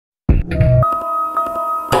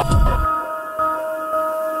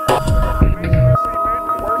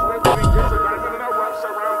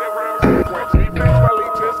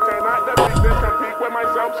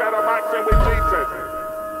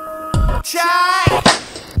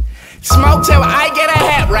Smoke till I get a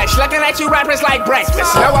hat rush. Looking at you rappers like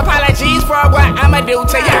breakfast. No apologies for what I'ma do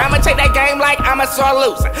to ya. I'ma take that game like I'm a sore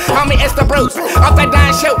loser. Homie, it's the Bruce off that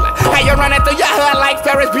Don Shula. How you running through your hood like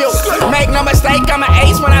Ferris Bueller? Make no mistake, I'm an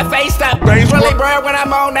ace when I faced up. Really bird when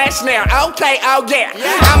I'm on that snare. Okay, oh yeah,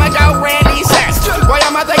 I'ma go Randy Savage. Boy,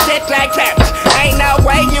 I'm about to get that cabbage. Ain't no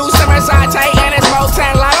way you summer saute and it's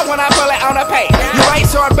Motown loud when I pull it on the page. You ain't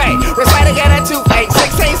sorbet, recite to get a toothache.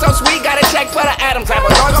 16 so sweet, gotta check for the Adams apple.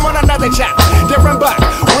 Dog, I'm on another chop, different buck.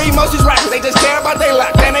 We most these rappers, they just care about their luck.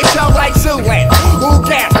 Then they show like Zoolander. Who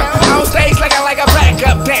cares? On stage looking like a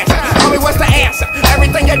backup dancer. Homie, what's the answer?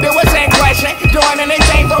 Everything you do is in question. Doing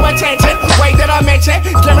anything for attention. Wait, did I mention?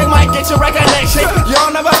 Gimmick might get you recognition. You'll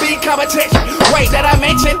never be competition. Wait, did I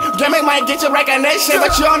mention? Gimmick might get you recognition,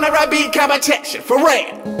 but you'll never be competition. For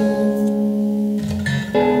real.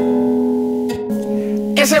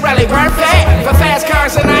 Is it really worth it for fast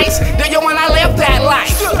cars and ice? Do you wanna live that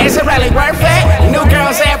life? Is it really worth it? New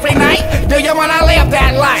girls every night. Do you wanna live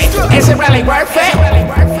that life? Is it really worth it?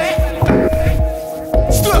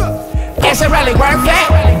 Is it really worth it?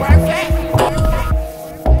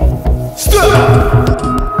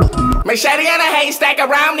 Machete in a haystack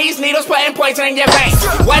around these needles, putting poison in your veins.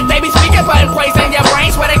 What they be speaking, putting poison in your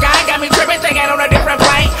brain. Swear to God, got me tripping, thinking on a different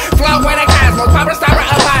plane. Flow in a cosmos, proper stopper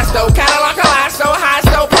of Boston. Catalog colossal, high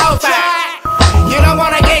so profile. You don't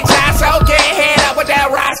wanna get shot, so get head up with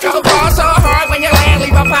that Roscoe. Fall so hard when you land,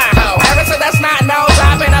 leave a pothole. Ever since that's not nose,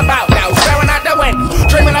 I've been about now. Staring out the window,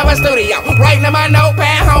 dreaming of a studio. Writing in my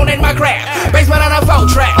notepad, honing my craft. Basement on a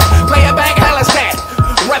 4-track, play it back, hella stat.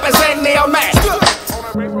 Represent Neo Mac.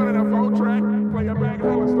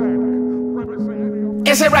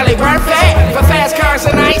 Is it really worth it for fast cars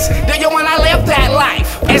and ice? Do you wanna live that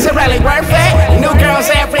life? Is it really worth it? New girls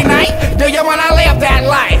every night. Do you wanna live that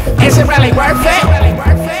life? Is it really worth it?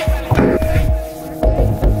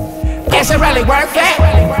 Is it really worth it?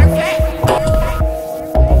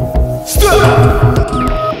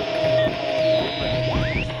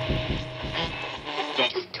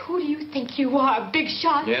 Just who do you think you are, big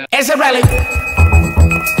shot? Is it really?